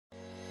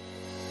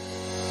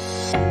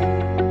Hi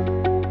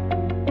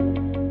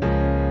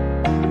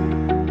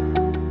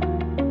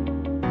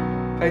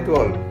to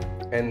all,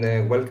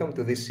 and welcome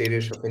to this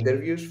series of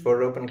interviews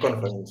for Open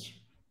Conference.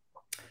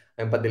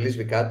 I'm Pantelis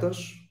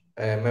Vikatos,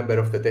 a member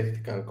of the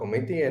Technical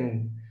Committee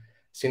and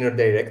Senior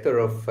Director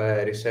of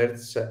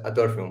Research at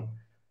Orpheum.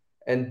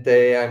 And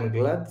I'm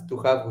glad to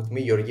have with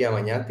me Georgia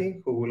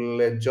Maniati, who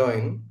will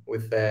join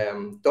with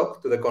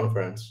talk to the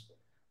conference.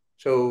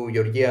 So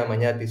Georgia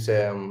Maniati is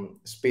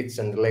speech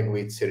and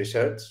language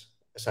research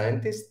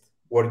scientist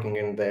working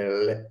in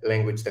the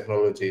language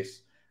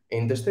technologies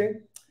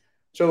industry.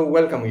 So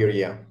welcome,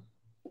 Georgia.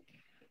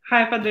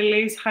 Hi,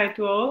 Pantelis. Hi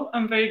to all.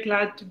 I'm very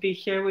glad to be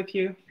here with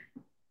you.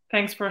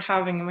 Thanks for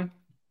having me.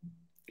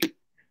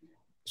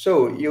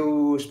 So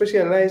you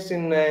specialize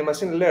in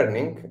machine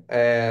learning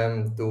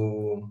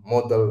to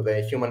model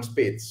the human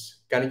speech.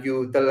 Can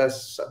you tell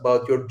us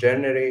about your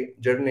journey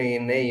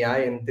in AI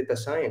and data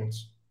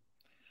science?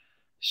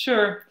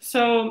 Sure.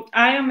 So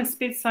I am a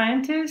speech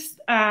scientist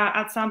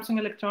at Samsung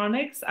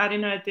Electronics at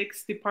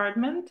Analytics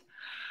department.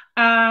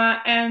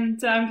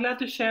 And I'm glad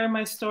to share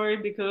my story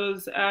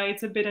because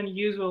it's a bit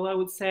unusual, I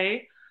would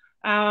say.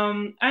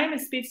 I'm a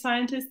speech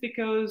scientist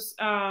because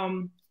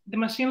the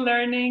machine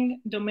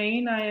learning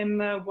domain I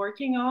am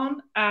working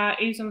on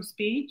is on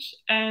speech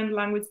and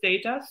language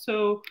data.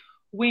 So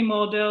we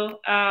model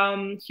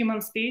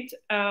human speech.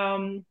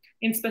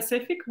 In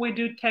specific, we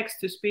do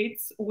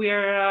text-to-speech.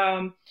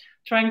 We're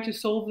trying to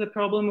solve the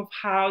problem of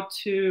how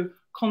to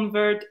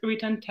convert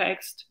written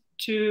text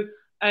to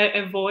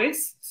a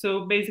voice,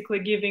 so basically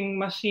giving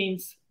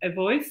machines a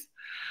voice.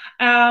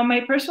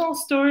 My personal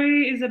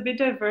story is a bit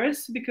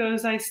diverse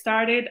because I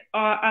started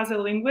as a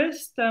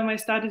linguist. My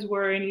studies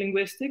were in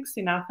linguistics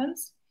in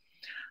Athens.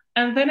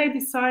 And then I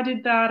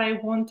decided that I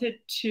wanted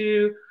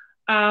to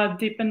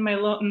deepen my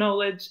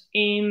knowledge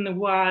in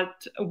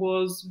what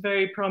was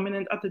very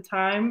prominent at the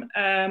time,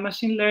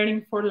 machine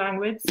learning for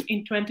language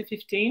in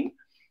 2015.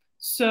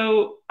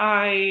 So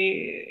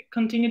I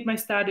continued my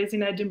studies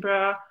in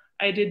Edinburgh.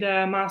 I did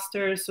a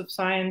Master's of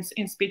Science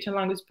in Speech and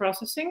Language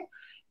Processing.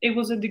 It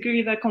was a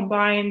degree that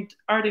combined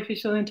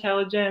artificial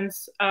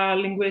intelligence,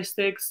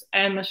 linguistics,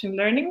 and machine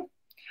learning.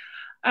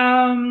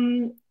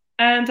 And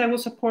I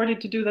was supported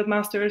to do that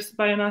Master's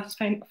by a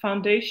NASA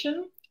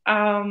Foundation.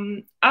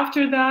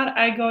 After that,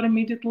 I got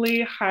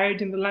immediately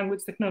hired in the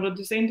language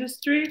technologies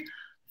industry.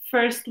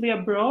 Firstly,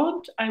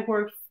 abroad. I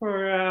worked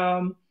for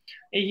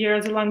a year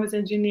as a language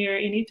engineer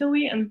in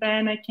Italy, and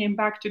then I came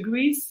back to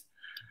Greece,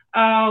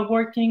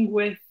 working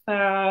with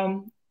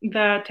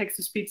the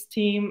text-to-speech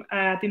team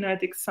at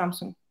Analytics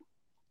Samsung.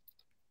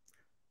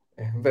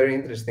 Very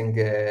interesting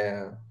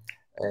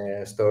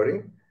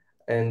story.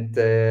 And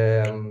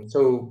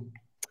so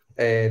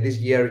this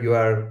year you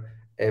are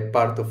a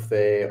part of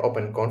the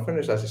Open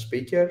Conference as a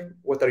speaker.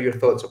 What are your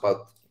thoughts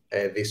about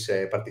this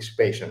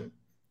participation?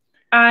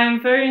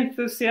 I'm very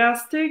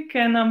enthusiastic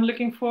and I'm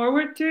looking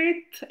forward to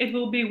it. It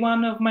will be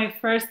one of my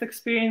first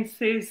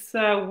experiences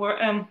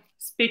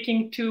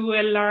speaking to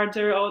a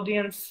larger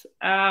audience,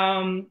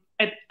 an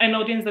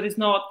audience that is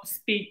not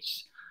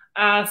speech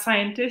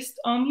scientist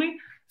only.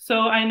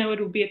 So I know it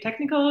will be a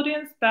technical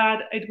audience,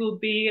 but it will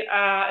be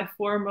a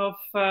form of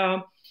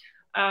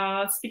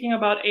speaking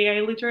about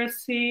AI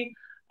literacy.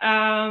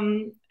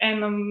 And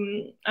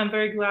I'm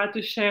very glad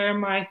to share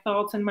my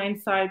thoughts and my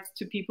insights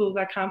to people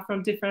that come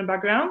from different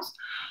backgrounds.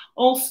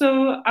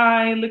 Also,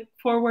 I look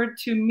forward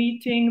to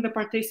meeting the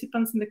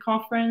participants in the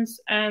conference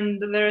and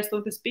the rest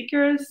of the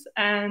speakers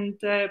and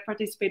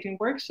participating in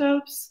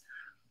workshops.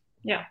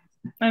 Yeah,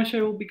 I'm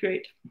sure it will be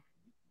great.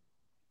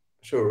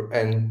 Sure.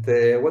 And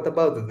what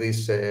about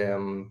this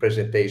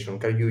presentation?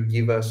 Can you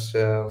give us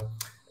a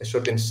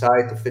short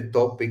insight of the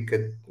topic,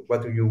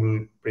 what you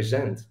will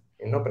present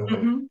in Open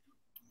Conference?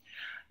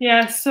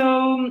 Yeah,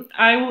 so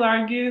I will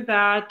argue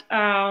that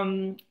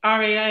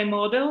our AI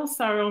models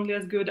are only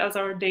as good as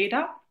our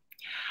data.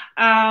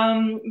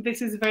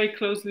 This is very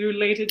closely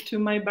related to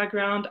my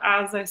background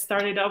as I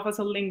started off as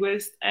a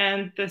linguist,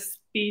 and the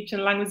speech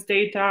and language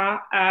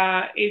data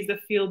is the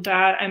field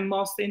that I'm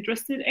most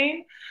interested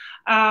in.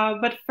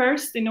 But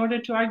first, in order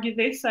to argue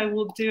this, I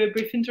will do a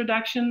brief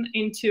introduction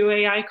into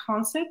AI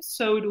concepts.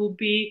 So it will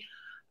be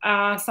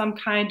some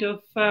kind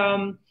of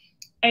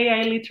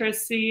AI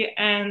literacy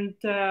and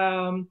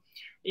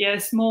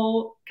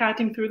small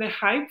cutting through the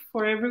hype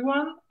for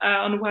everyone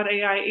on what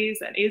AI is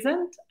and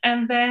isn't.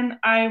 And then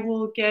I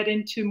will get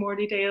into more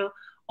detail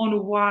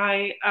on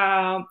why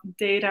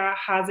data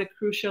has a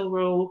crucial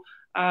role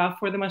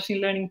for the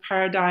machine learning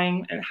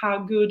paradigm and how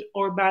good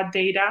or bad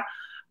data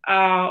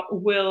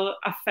will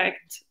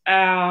affect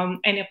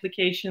any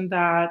application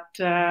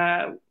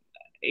that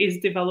is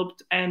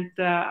developed and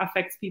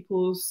affects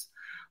people's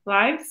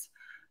lives.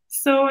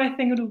 So I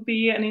think it will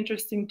be an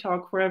interesting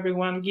talk for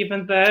everyone,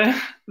 given the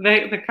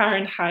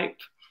current hype.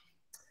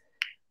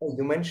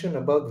 You mentioned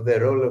about the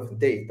role of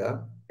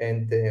data,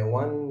 and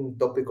one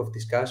topic of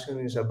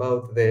discussion is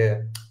about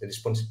the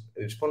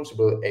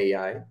responsible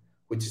AI,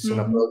 which is an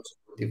approach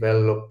to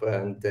develop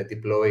and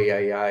deploy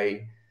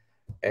AI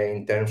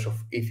in terms of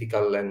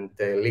ethical and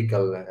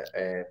legal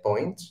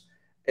points,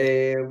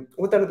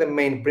 what are the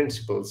main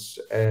principles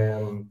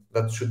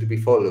that should be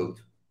followed?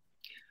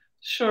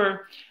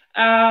 Sure.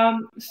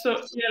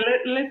 So yeah,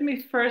 let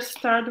me first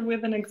start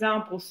with an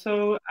example.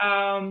 So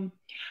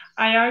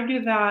I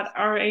argue that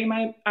our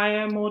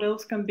AI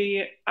models can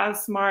be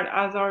as smart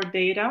as our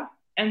data,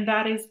 and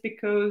that is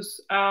because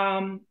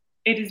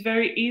it is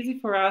very easy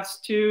for us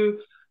to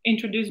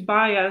introduce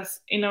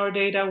bias in our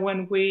data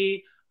when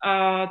we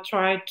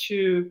try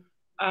to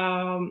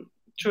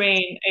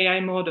train AI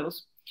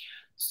models.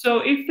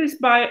 So if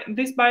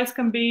this bias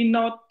can be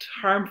not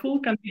harmful,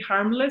 can be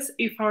harmless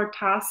if our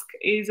task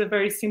is a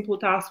very simple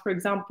task. For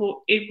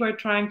example, if we're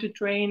trying to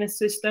train a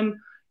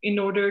system in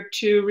order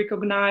to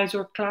recognize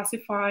or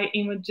classify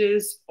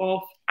images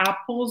of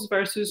apples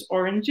versus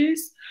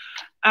oranges,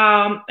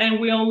 and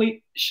we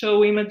only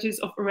show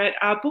images of red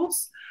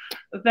apples,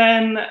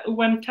 then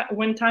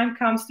when time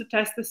comes to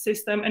test the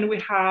system and we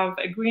have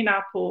a green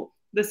apple,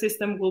 the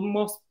system will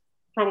most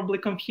probably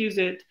confuse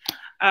it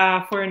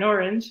for an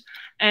orange.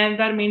 And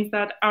that means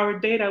that our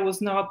data was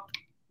not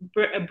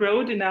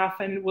broad enough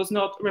and was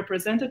not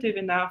representative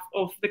enough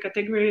of the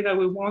category that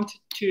we wanted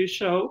to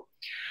show.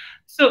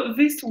 So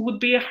this would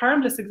be a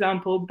harmless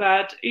example,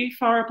 but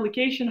if our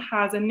application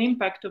has an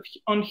impact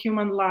on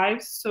human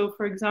lives, so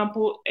for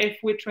example, if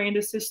we train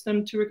the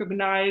system to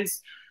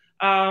recognize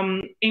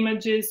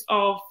images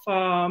of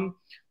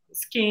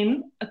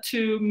skin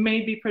to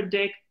maybe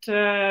predict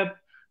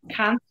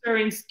cancer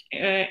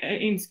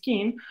in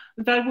skin,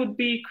 that would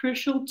be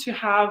crucial to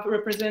have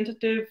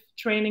representative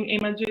training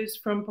images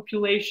from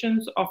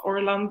populations of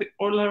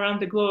all around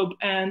the globe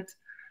and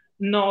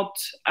not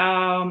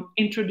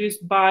introduce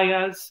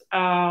bias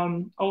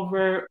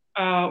over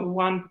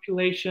one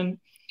population.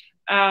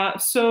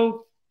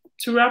 So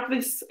to wrap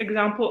this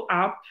example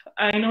up,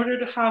 in order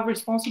to have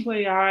responsible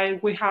AI,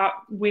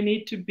 we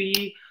need to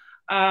be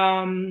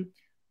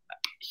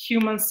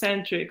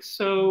human-centric.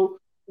 So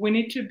we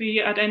need to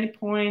be at any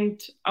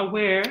point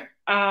aware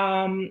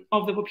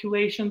of the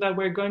population that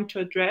we're going to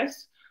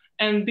address,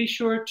 and be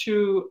sure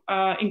to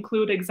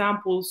include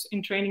examples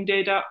in training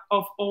data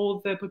of all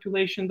the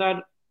population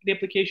that the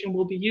application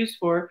will be used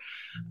for.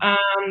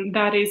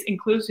 That is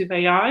inclusive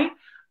AI.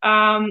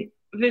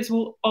 This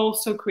will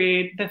also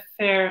create the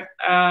fair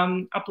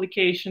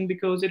application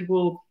because it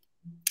will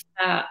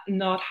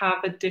not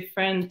have a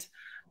different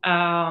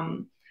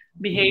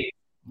behavior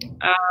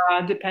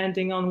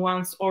depending on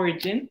one's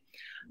origin.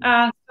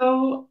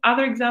 So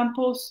other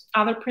examples,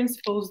 other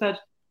principles that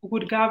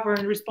would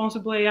govern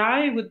responsible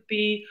AI would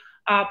be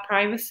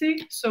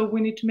privacy. So we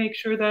need to make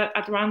sure that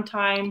at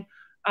runtime,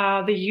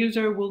 the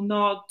user will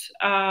not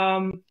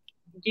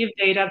give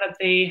data that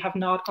they have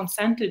not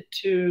consented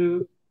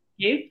to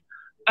give.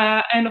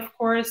 And of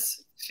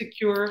course,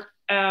 secure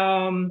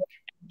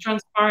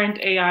transparent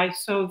AI.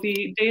 So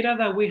the data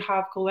that we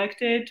have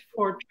collected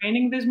for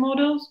training these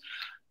models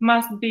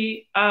must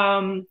be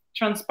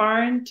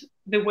transparent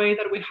the way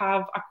that we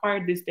have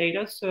acquired this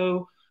data.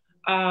 So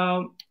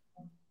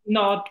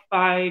not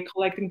by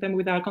collecting them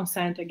without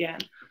consent again.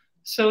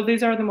 So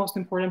these are the most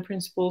important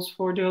principles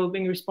for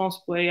developing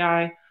responsible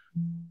AI,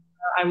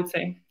 I would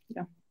say.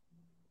 Yeah.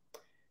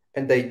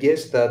 And I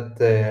guess that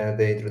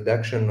the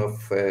introduction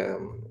of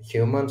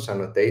humans,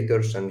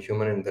 annotators, and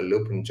human in the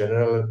loop in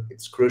general,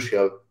 it's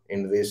crucial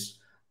in these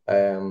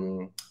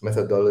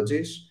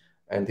methodologies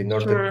and in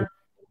order to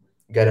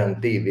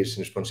guarantee this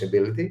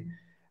responsibility.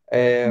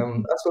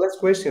 As a last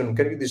question,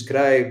 can you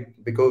describe,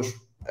 because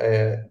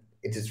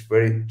it is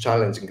very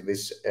challenging,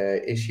 this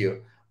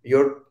issue,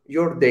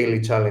 your daily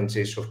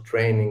challenges of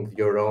training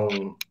your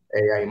own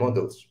AI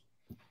models?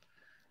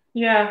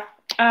 Yeah.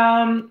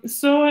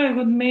 So I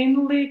would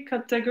mainly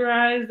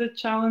categorize the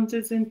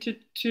challenges into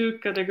two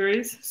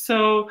categories.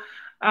 So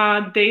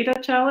data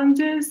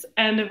challenges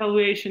and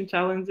evaluation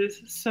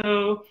challenges.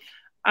 So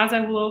as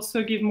I will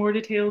also give more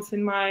details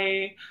in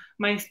my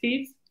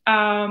speech,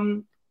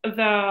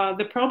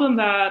 the problem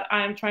that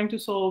I'm trying to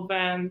solve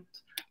and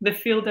the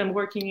field I'm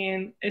working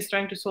in is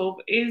trying to solve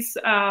is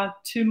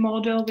to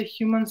model the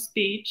human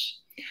speech.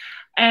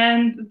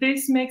 And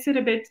this makes it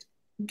a bit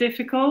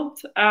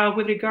difficult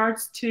with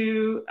regards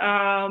to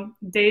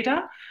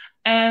data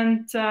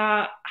and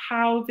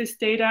how this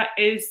data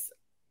is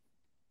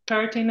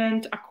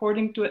pertinent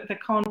according to the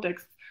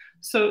context.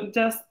 So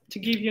just to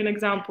give you an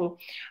example,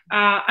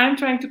 I'm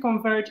trying to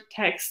convert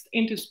text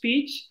into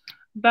speech,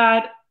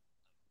 but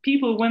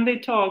people, when they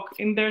talk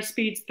in their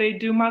speech, they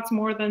do much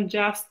more than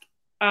just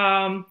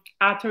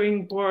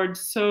uttering words.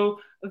 So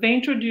they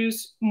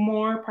introduce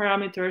more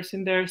parameters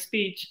in their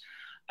speech.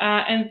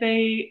 And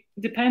they,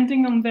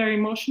 depending on their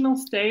emotional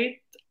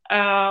state,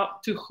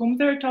 to whom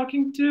they're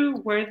talking to,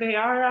 where they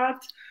are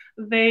at,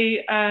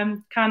 they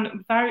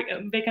can vary.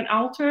 They can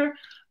alter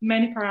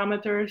many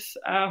parameters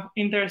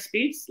in their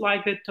speech,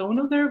 like the tone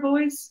of their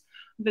voice,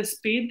 the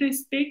speed they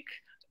speak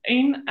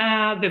in,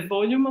 the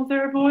volume of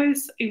their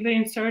voice, if they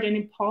insert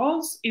any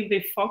pause, if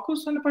they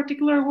focus on a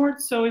particular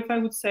word. So if I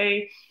would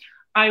say,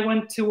 I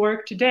went to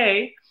work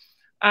today,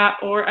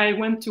 or I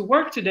went to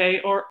work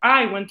today, or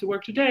I went to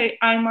work today,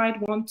 I might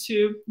want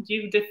to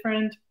give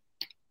different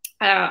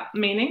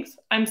meanings.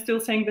 I'm still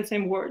saying the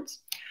same words.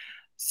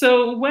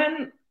 So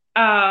when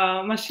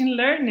machine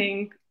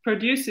learning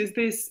produces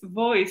this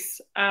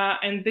voice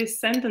and these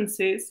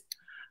sentences,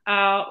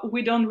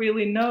 we don't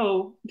really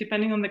know,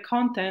 depending on the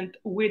content,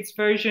 which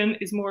version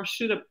is more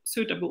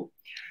suitable.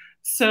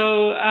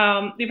 So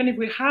even if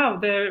we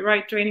have the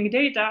right training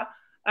data,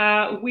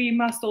 we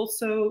must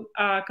also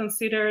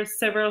consider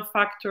several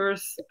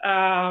factors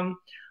on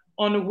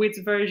which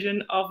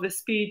version of the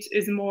speech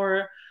is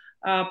more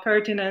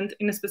pertinent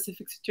in a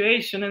specific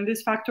situation. And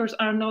these factors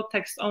are not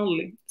text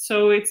only.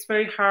 So it's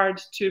very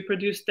hard to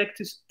produce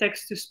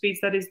text-to-speech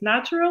that is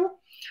natural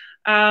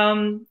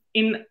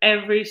in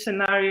every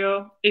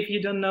scenario if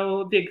you don't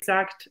know the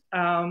exact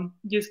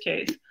use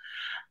case.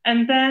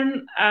 And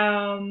then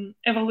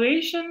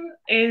evaluation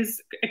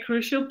is a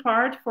crucial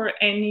part for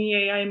any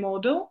AI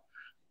model.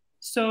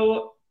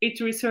 So each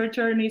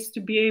researcher needs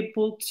to be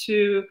able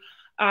to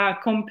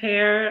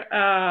compare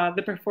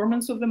the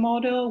performance of the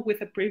model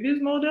with a previous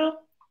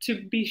model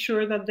to be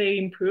sure that they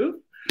improve.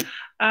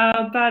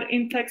 But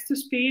in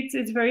text-to-speech,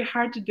 it's very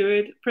hard to do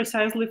it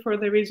precisely for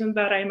the reason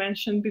that I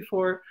mentioned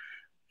before.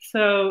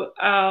 So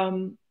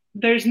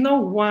there's no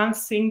one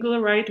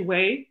single right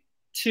way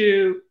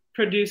to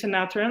produce an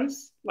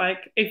utterance.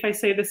 Like if I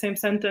say the same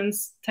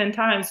sentence 10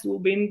 times, it will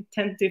be in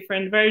 10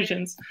 different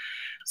versions.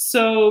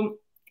 So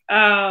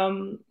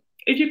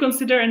if you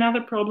consider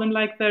another problem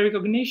like the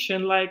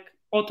recognition, like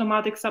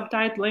automatic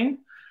subtitling,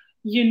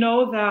 you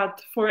know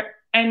that for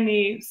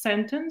any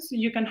sentence,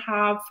 you can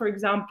have, for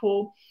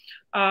example,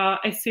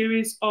 a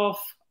series of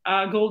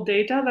gold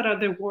data that are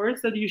the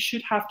words that you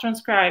should have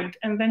transcribed.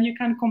 And then you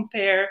can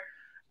compare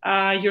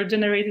your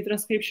generated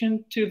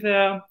transcription to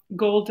the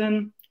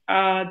golden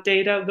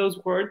data of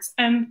those words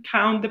and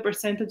count the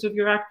percentage of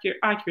your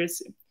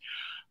accuracy.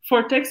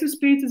 For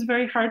text-to-speech, it's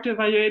very hard to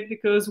evaluate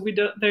because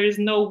there is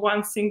no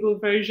one single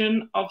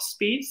version of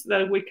speech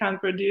that we can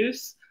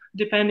produce,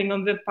 depending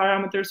on the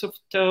parameters of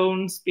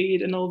tone,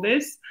 speed, and all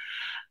this.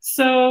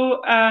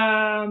 So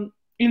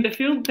in the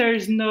field, there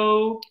is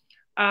no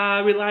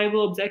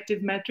reliable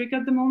objective metric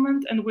at the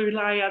moment, and we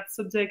rely on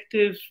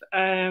subjective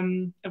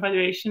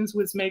evaluations,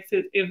 which makes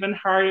it even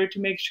harder to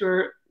make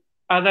sure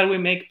that we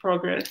make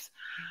progress.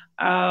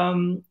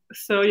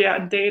 So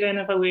yeah, data and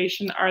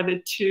evaluation are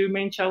the two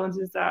main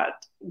challenges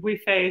that we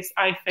face,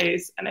 I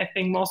face, and I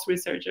think most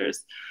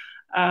researchers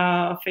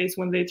face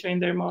when they train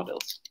their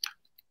models.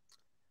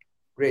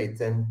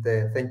 Great, and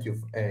thank you,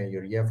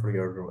 Georgia, for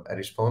your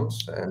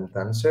response and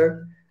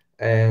answer,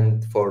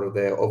 and for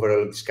the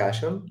overall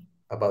discussion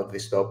about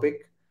this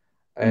topic.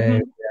 We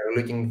are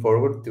looking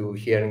forward to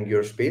hearing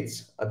your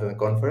speech at the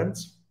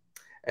conference.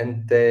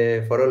 And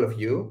for all of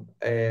you,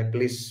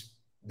 please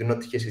do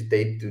not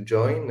hesitate to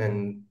join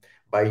and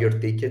buy your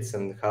tickets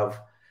and have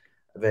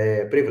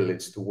the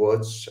privilege to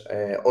watch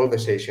all the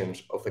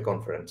sessions of the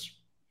conference.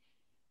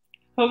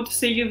 Hope to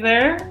see you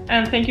there,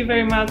 and thank you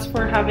very much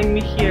for having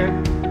me here.